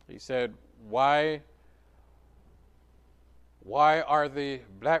 he said, why are the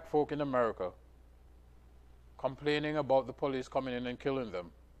black folk in America complaining about the police coming in and killing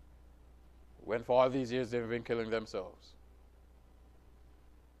them, when for all these years they've been killing themselves?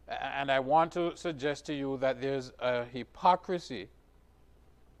 And I want to suggest to you that there's a hypocrisy,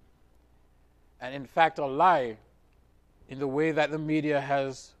 and in fact a lie, in the way that the media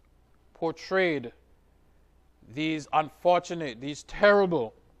has portrayed these unfortunate, these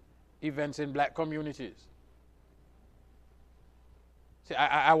terrible events in black communities. See,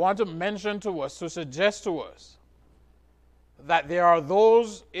 I want to mention to us, to suggest to us, that there are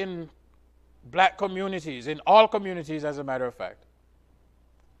those in black communities, in all communities as a matter of fact,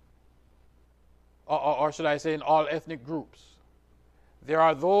 or should I say in all ethnic groups, there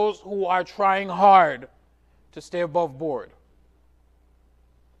are those who are trying hard to stay above board,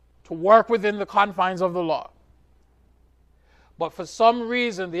 to work within the confines of the law. But for some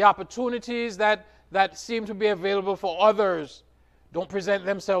reason, the opportunities that seem to be available for others don't present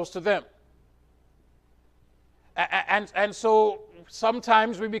themselves to them. And so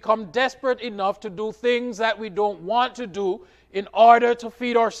sometimes we become desperate enough to do things that we don't want to do in order to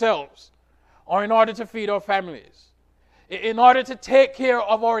feed ourselves, or in order to feed our families, in order to take care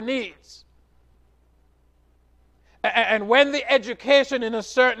of our needs. And when the education in a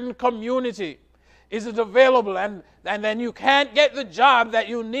certain community isn't available, and then you can't get the job that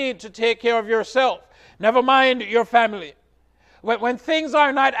you need to take care of yourself, never mind your family. When things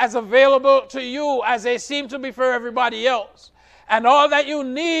are not as available to you as they seem to be for everybody else, and all that you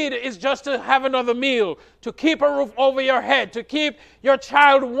need is just to have another meal, to keep a roof over your head, to keep your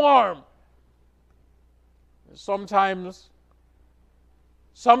child warm. Sometimes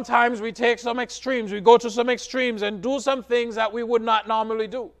we take some extremes, we go to some extremes and do some things that we would not normally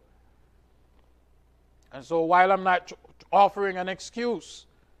do. And so while I'm not offering an excuse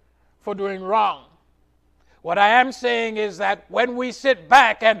for doing wrong, what I am saying is that when we sit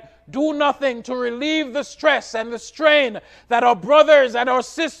back and do nothing to relieve the stress and the strain that our brothers and our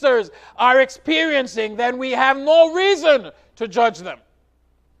sisters are experiencing, then we have no reason to judge them.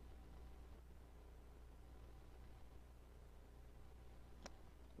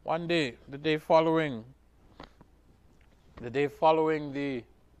 One day, the day following the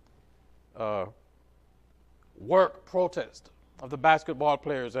work protest of the basketball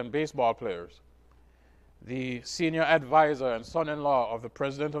players and baseball players, the senior advisor and son-in-law of the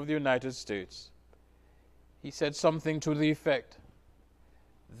President of the United States, he said something to the effect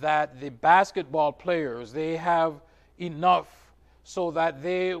that the basketball players, they have enough so that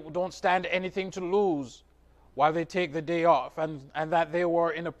they don't stand anything to lose while they take the day off, and that they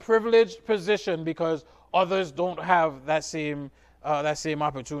were in a privileged position because others don't have that same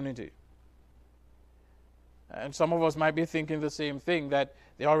opportunity. And some of us might be thinking the same thing, that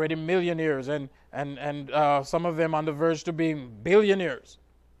they're already millionaires and some of them on the verge to being billionaires.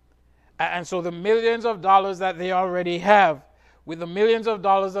 And so the millions of dollars that they already have, with the millions of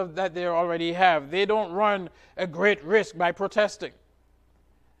dollars that they already have, they don't run a great risk by protesting.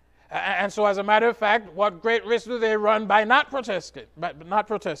 And so as a matter of fact, what great risk do they run by not protesting?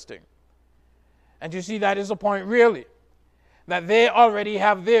 And you see, that is the point really, that they already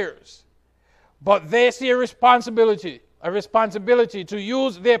have theirs. But they see a responsibility to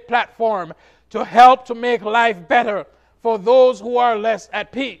use their platform to help to make life better for those who are less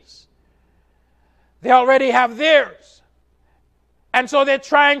at peace. They already have theirs. And so they're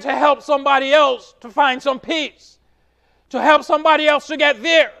trying to help somebody else to find some peace, to help somebody else to get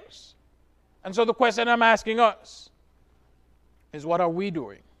theirs. And so the question I'm asking us is, what are we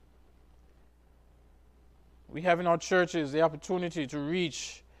doing? We have in our churches the opportunity to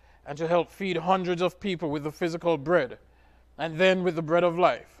reach and to help feed hundreds of people with the physical bread, and then with the bread of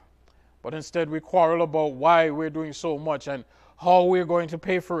life. But instead we quarrel about why we're doing so much and how we're going to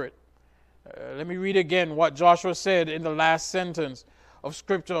pay for it. Let me read again what Joshua said in the last sentence of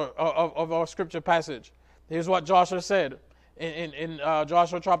scripture of our scripture passage. Here's what Joshua said in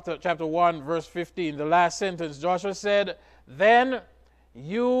Joshua chapter 1, verse 15. The last sentence, Joshua said, "Then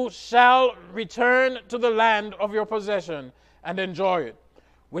you shall return to the land of your possession and enjoy it,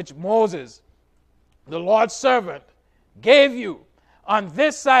 which Moses, the Lord's servant, gave you on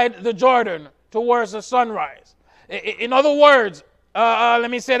this side the Jordan towards the sunrise." In other words, let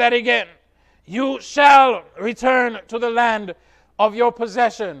me say that again. You shall return to the land of your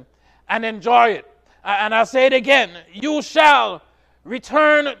possession and enjoy it. And I'll say it again. You shall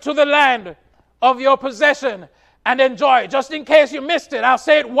return to the land of your possession and enjoy it. Just in case you missed it, I'll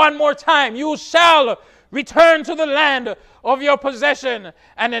say it one more time. You shall return to the land of your possession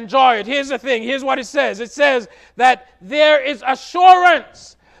and enjoy it. Here's the thing. Here's what it says. It says that there is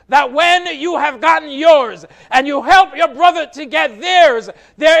assurance that when you have gotten yours and you help your brother to get theirs,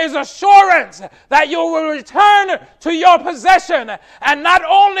 there is assurance that you will return to your possession. And not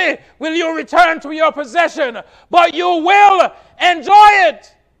only will you return to your possession, but you will enjoy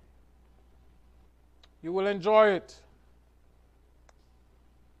it. You will enjoy it.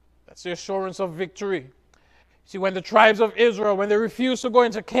 That's the assurance of victory. See, when the tribes of Israel, when they refused to go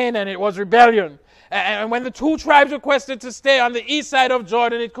into Canaan, it was rebellion. And when the two tribes requested to stay on the east side of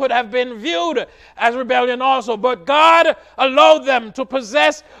Jordan, it could have been viewed as rebellion also. But God allowed them to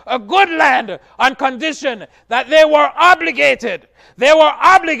possess a good land on condition that they were obligated. They were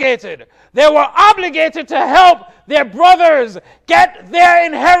obligated. They were obligated to help their brothers get their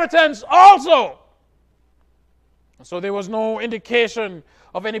inheritance also. So there was no indication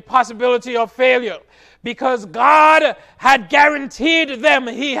of any possibility of failure, because God had guaranteed them,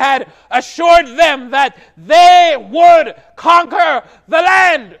 He had assured them that they would conquer the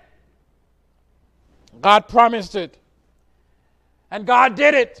land. God promised it, and God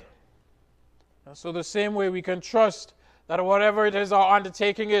did it. And so the same way we can trust that whatever it is our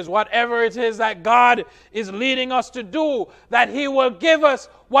undertaking is, whatever it is that God is leading us to do, that He will give us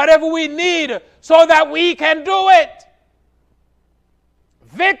whatever we need so that we can do it.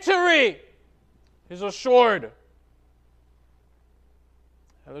 Victory is assured.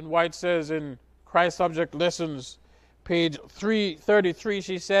 Ellen White says in Christ Subject Lessons, page 333,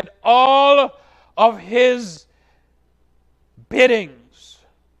 she said, all of His biddings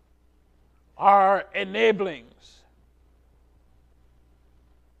are enablings.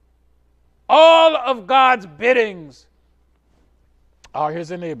 All of God's biddings are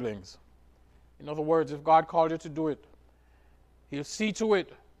His enablings. In other words, if God called you to do it, He'll see to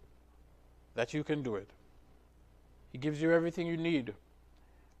it that you can do it. He gives you everything you need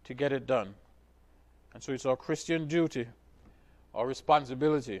to get it done. And so it's our Christian duty, our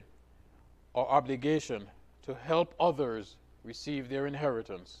responsibility, our obligation to help others receive their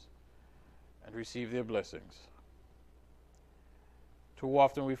inheritance and receive their blessings. Too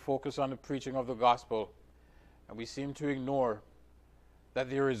often we focus on the preaching of the gospel, and we seem to ignore that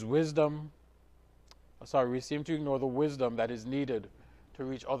there is wisdom. We seem to ignore the wisdom that is needed to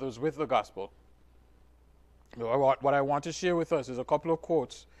reach others with the gospel. What I want to share with us is a couple of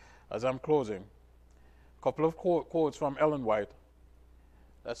quotes as I'm closing. A couple of quotes from Ellen White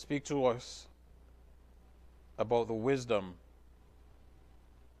that speak to us about the wisdom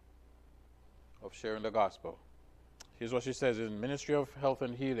of sharing the gospel. Here's what she says in Ministry of Health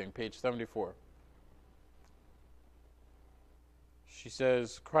and Healing, page 74. She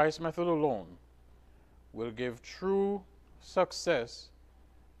says, Christ's method alone will give true success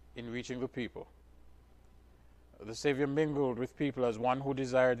in reaching the people. The Savior mingled with people as one who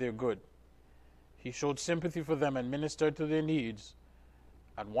desired their good. He showed sympathy for them and ministered to their needs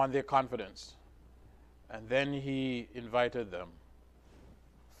and won their confidence. And then he invited them,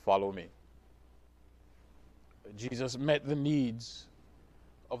 follow me. Jesus met the needs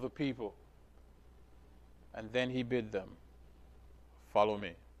of the people. And then he bid them, follow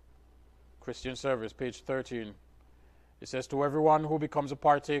me. Christian Service, page 13. It says, to everyone who becomes a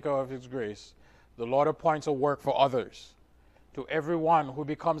partaker of his grace, the Lord appoints a work for others. To everyone who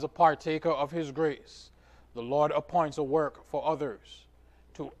becomes a partaker of his grace, the Lord appoints a work for others.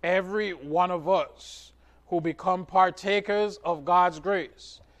 To every one of us who become partakers of God's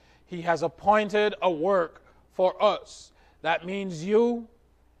grace, he has appointed a work for us. That means you,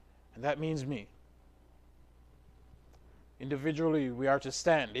 and that means me. Individually, we are to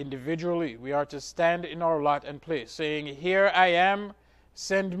stand. Individually, we are to stand in our lot and place, saying, here I am,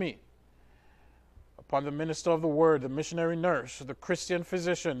 send me. Upon the minister of the word, the missionary nurse, the Christian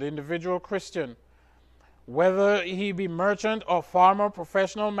physician, the individual Christian, whether he be merchant or farmer,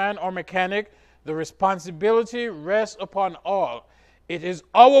 professional man or mechanic, the responsibility rests upon all. It is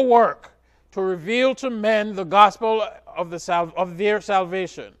our work to reveal to men the gospel of their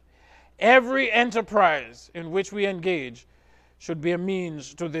salvation. Every enterprise in which we engage should be a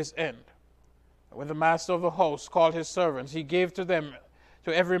means to this end. When the master of the house called his servants, he gave to them,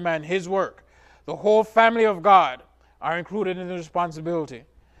 to every man, his work. The whole family of God are included in the responsibility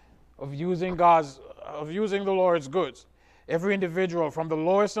of using the Lord's goods. Every individual, from the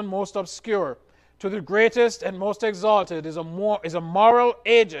lowest and most obscure to the greatest and most exalted, is a moral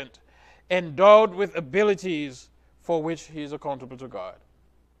agent endowed with abilities for which he is accountable to God.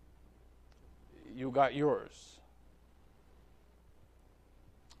 You got yours.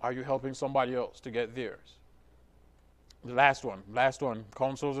 Are you helping somebody else to get theirs? The last one,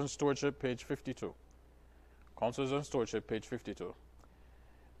 Counsels and Stewardship, page 52. Counsels and Stewardship, page 52.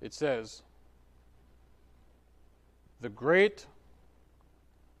 It says, the great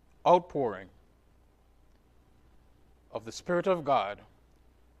outpouring of the Spirit of God,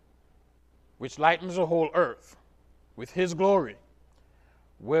 which lightens the whole earth with his glory,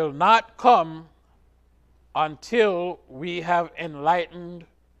 will not come until we have enlightened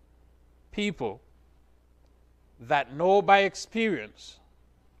people that know by experience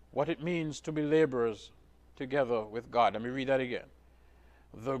what it means to be laborers together with God. Let me read that again.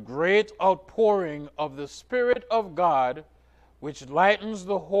 The great outpouring of the Spirit of God, which lightens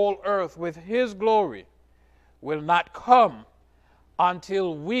the whole earth with his glory, will not come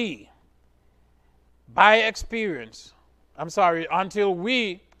until we, until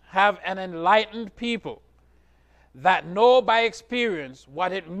we have an enlightened people that know by experience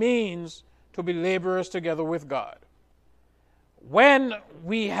what it means to be laborers together with God. When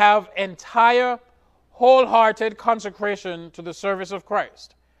we have entire, wholehearted consecration to the service of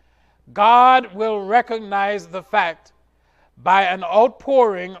Christ, God will recognize the fact by an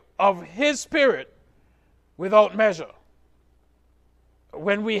outpouring of his Spirit without measure.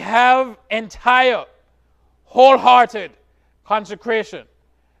 When we have entire, wholehearted consecration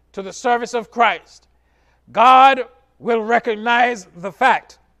to the service of Christ, God will recognize the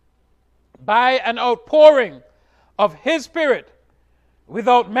fact by an outpouring of his Spirit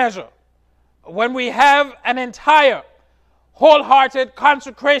without measure. When we have an entire, wholehearted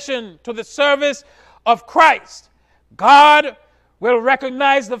consecration to the service of Christ, God will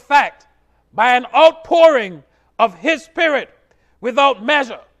recognize the fact by an outpouring of his Spirit without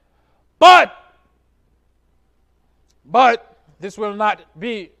measure. But this will not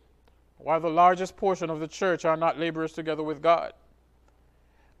be while the largest portion of the church are not laborers together with God.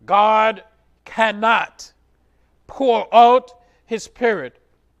 God cannot pour out his Spirit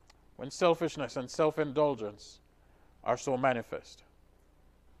when selfishness and self-indulgence are so manifest.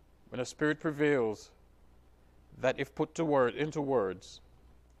 When a spirit prevails that, if put into words,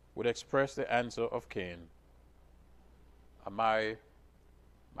 would express the answer of Cain, am I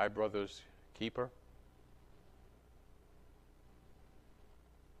my brother's keeper?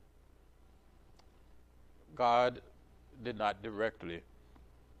 God did not directly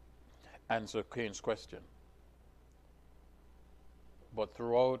answer Cain's question, but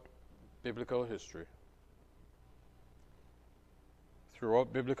throughout biblical history,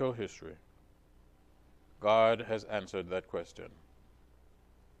 God has answered that question.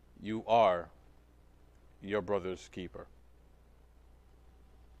 You are your brother's keeper.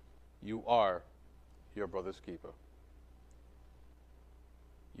 You are your brother's keeper.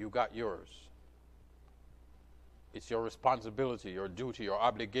 You got yours. It's your responsibility, your duty, your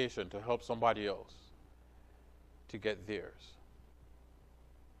obligation to help somebody else to get theirs.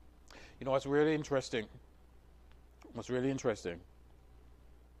 You know what's really interesting? What's really interesting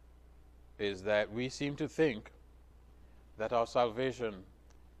is that we seem to think that our salvation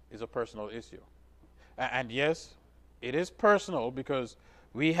is a personal issue. And yes, it is personal because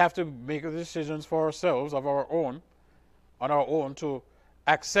we have to make the decisions for ourselves on our own to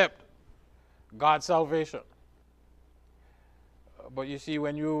accept God's salvation. But you see,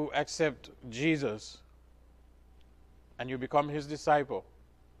 when you accept Jesus and you become his disciple,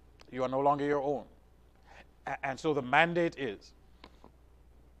 you are no longer your own. And so the mandate is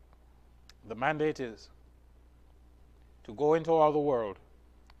to go into all the world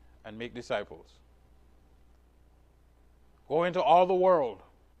and make disciples. Go into all the world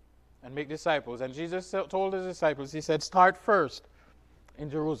and make disciples. And Jesus told his disciples, he said, start first in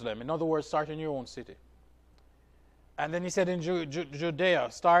Jerusalem. In other words, start in your own city. And then he said in Judea,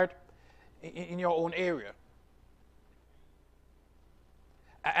 start in your own area.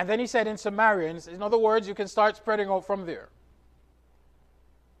 And then he said in Samaria, in other words, you can start spreading out from there.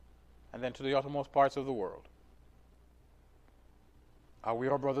 And then to the uttermost parts of the world. Are we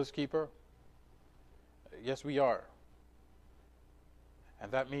our brother's keeper? Yes, we are.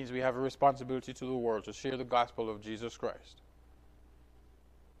 And that means we have a responsibility to the world to share the gospel of Jesus Christ.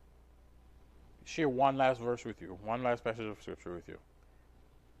 Share one last verse with you, one last passage of scripture with you.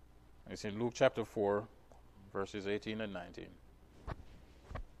 It's in Luke chapter 4, verses 18 and 19.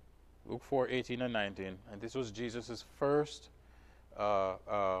 Luke 4, 18 and 19. And this was Jesus' first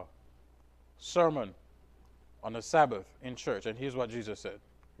sermon on the Sabbath in church. And here's what Jesus said.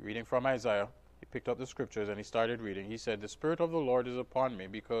 Reading from Isaiah, he picked up the scriptures and he started reading. He said, the Spirit of the Lord is upon me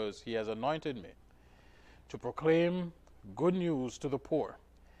because he has anointed me to proclaim good news to the poor.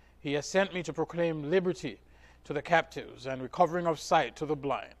 He has sent me to proclaim liberty to the captives and recovering of sight to the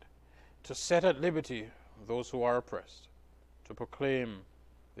blind, to set at liberty those who are oppressed, to proclaim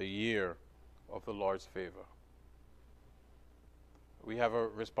the year of the Lord's favor. We have a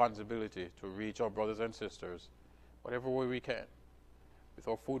responsibility to reach our brothers and sisters whatever way we can, with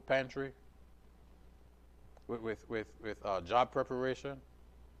our food pantry, with job preparation,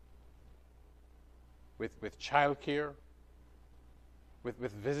 with child care, with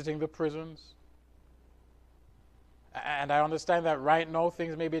visiting the prisons. And I understand that right now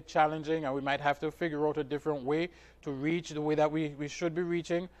things may be challenging and we might have to figure out a different way to reach the way that we should be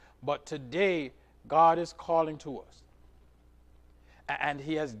reaching. But today, God is calling to us. And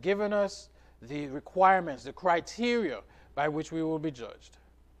he has given us the requirements, the criteria by which we will be judged.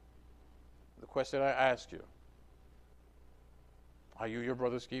 The question I ask you, are you your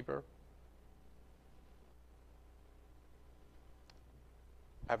brother's keeper?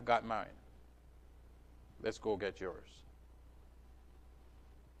 I've got mine. Let's go get yours.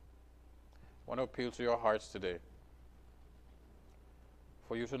 I want to appeal to your hearts today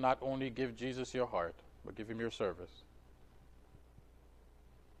for you to not only give Jesus your heart, but give him your service.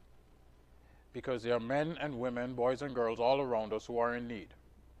 Because there are men and women, boys and girls all around us who are in need.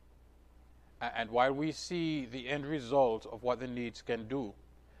 And while we see the end result of what the needs can do,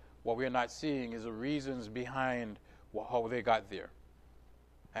 what we are not seeing is the reasons behind how they got there.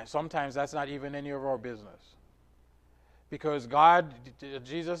 And sometimes that's not even any of our business. Because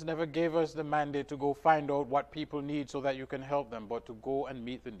Jesus never gave us the mandate to go find out what people need so that you can help them, but to go and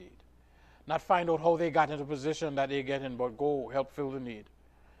meet the need. Not find out how they got into the position that they get in, but go help fill the need.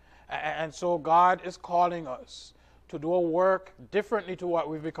 And so God is calling us to do a work differently to what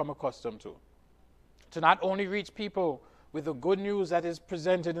we've become accustomed to. To not only reach people with the good news that is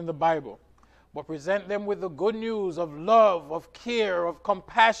presented in the Bible, but present them with the good news of love, of care, of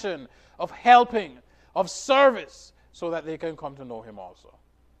compassion, of helping, of service, so that they can come to know him also.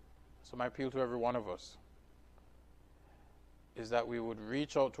 So my appeal to every one of us is that we would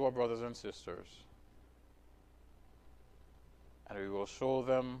reach out to our brothers and sisters and we will show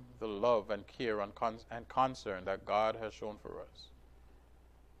them the love and care and concern that God has shown for us.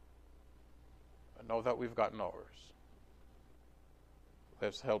 And know that we've gotten ours.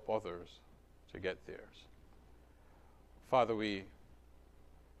 Let's help others to get theirs. Father, we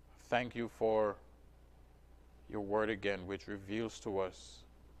thank you for your word again, which reveals to us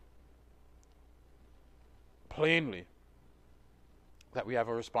plainly that we have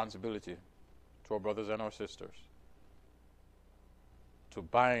a responsibility to our brothers and our sisters to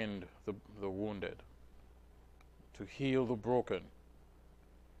bind the wounded, to heal the broken,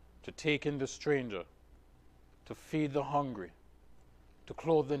 to take in the stranger, to feed the hungry, to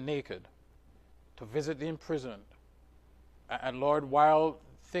clothe the naked, to visit the imprisoned. And Lord, while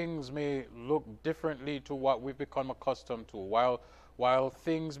things may look differently to what we've become accustomed to, while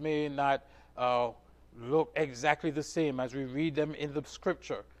things may not look exactly the same as we read them in the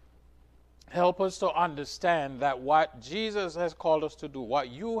scripture, Help us to understand that what Jesus has called us to do, what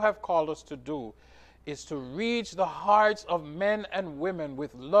you have called us to do, is to reach the hearts of men and women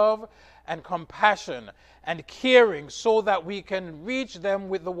with love and compassion and caring so that we can reach them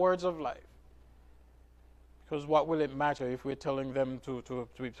with the words of life. Because what will it matter if we're telling them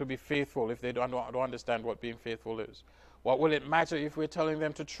to be faithful if they don't understand what being faithful is? What will it matter if we're telling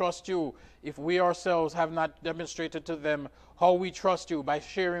them to trust you if we ourselves have not demonstrated to them how we trust you by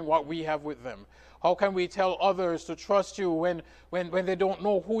sharing what we have with them? How can we tell others to trust you when they don't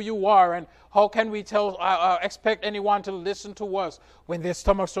know who you are? And how can we expect anyone to listen to us when their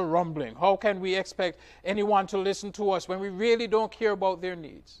stomachs are rumbling? How can we expect anyone to listen to us when we really don't care about their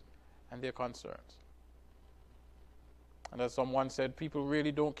needs and their concerns? And as someone said, people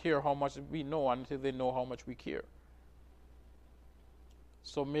really don't care how much we know until they know how much we care.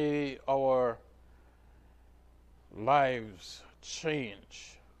 So may our lives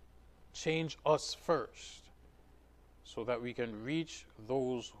change us first, so that we can reach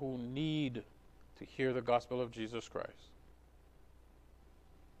those who need to hear the gospel of Jesus Christ.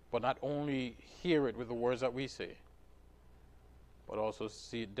 But not only hear it with the words that we say, but also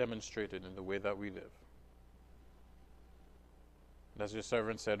see it demonstrated in the way that we live. And as your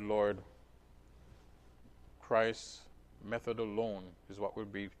servant said, Lord, Christ's method alone is what will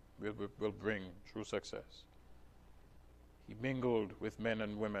bring true success. He mingled with men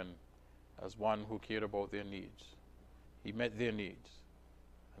and women as one who cared about their needs. He met their needs,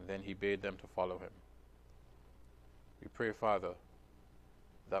 and then he bade them to follow him. We pray, Father,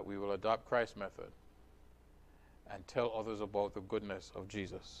 that we will adopt Christ's method and tell others about the goodness of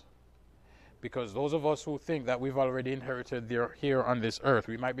Jesus. Because those of us who think that we've already inherited here on this earth,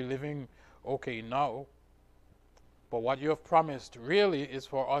 we might be living okay now, but what you have promised really is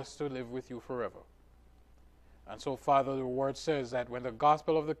for us to live with you forever. And so, Father, the word says that when the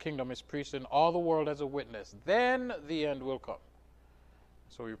gospel of the kingdom is preached in all the world as a witness, then the end will come.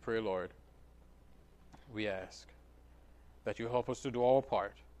 So we pray, Lord, we ask that you help us to do our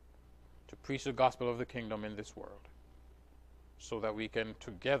part to preach the gospel of the kingdom in this world, so that we can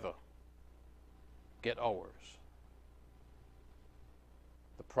together get ours,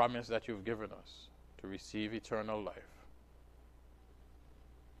 the promise that you've given us to receive eternal life.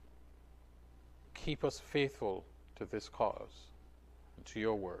 Keep us faithful to this cause and to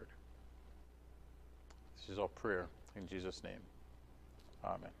your word. This is our prayer in Jesus' name.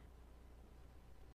 Amen.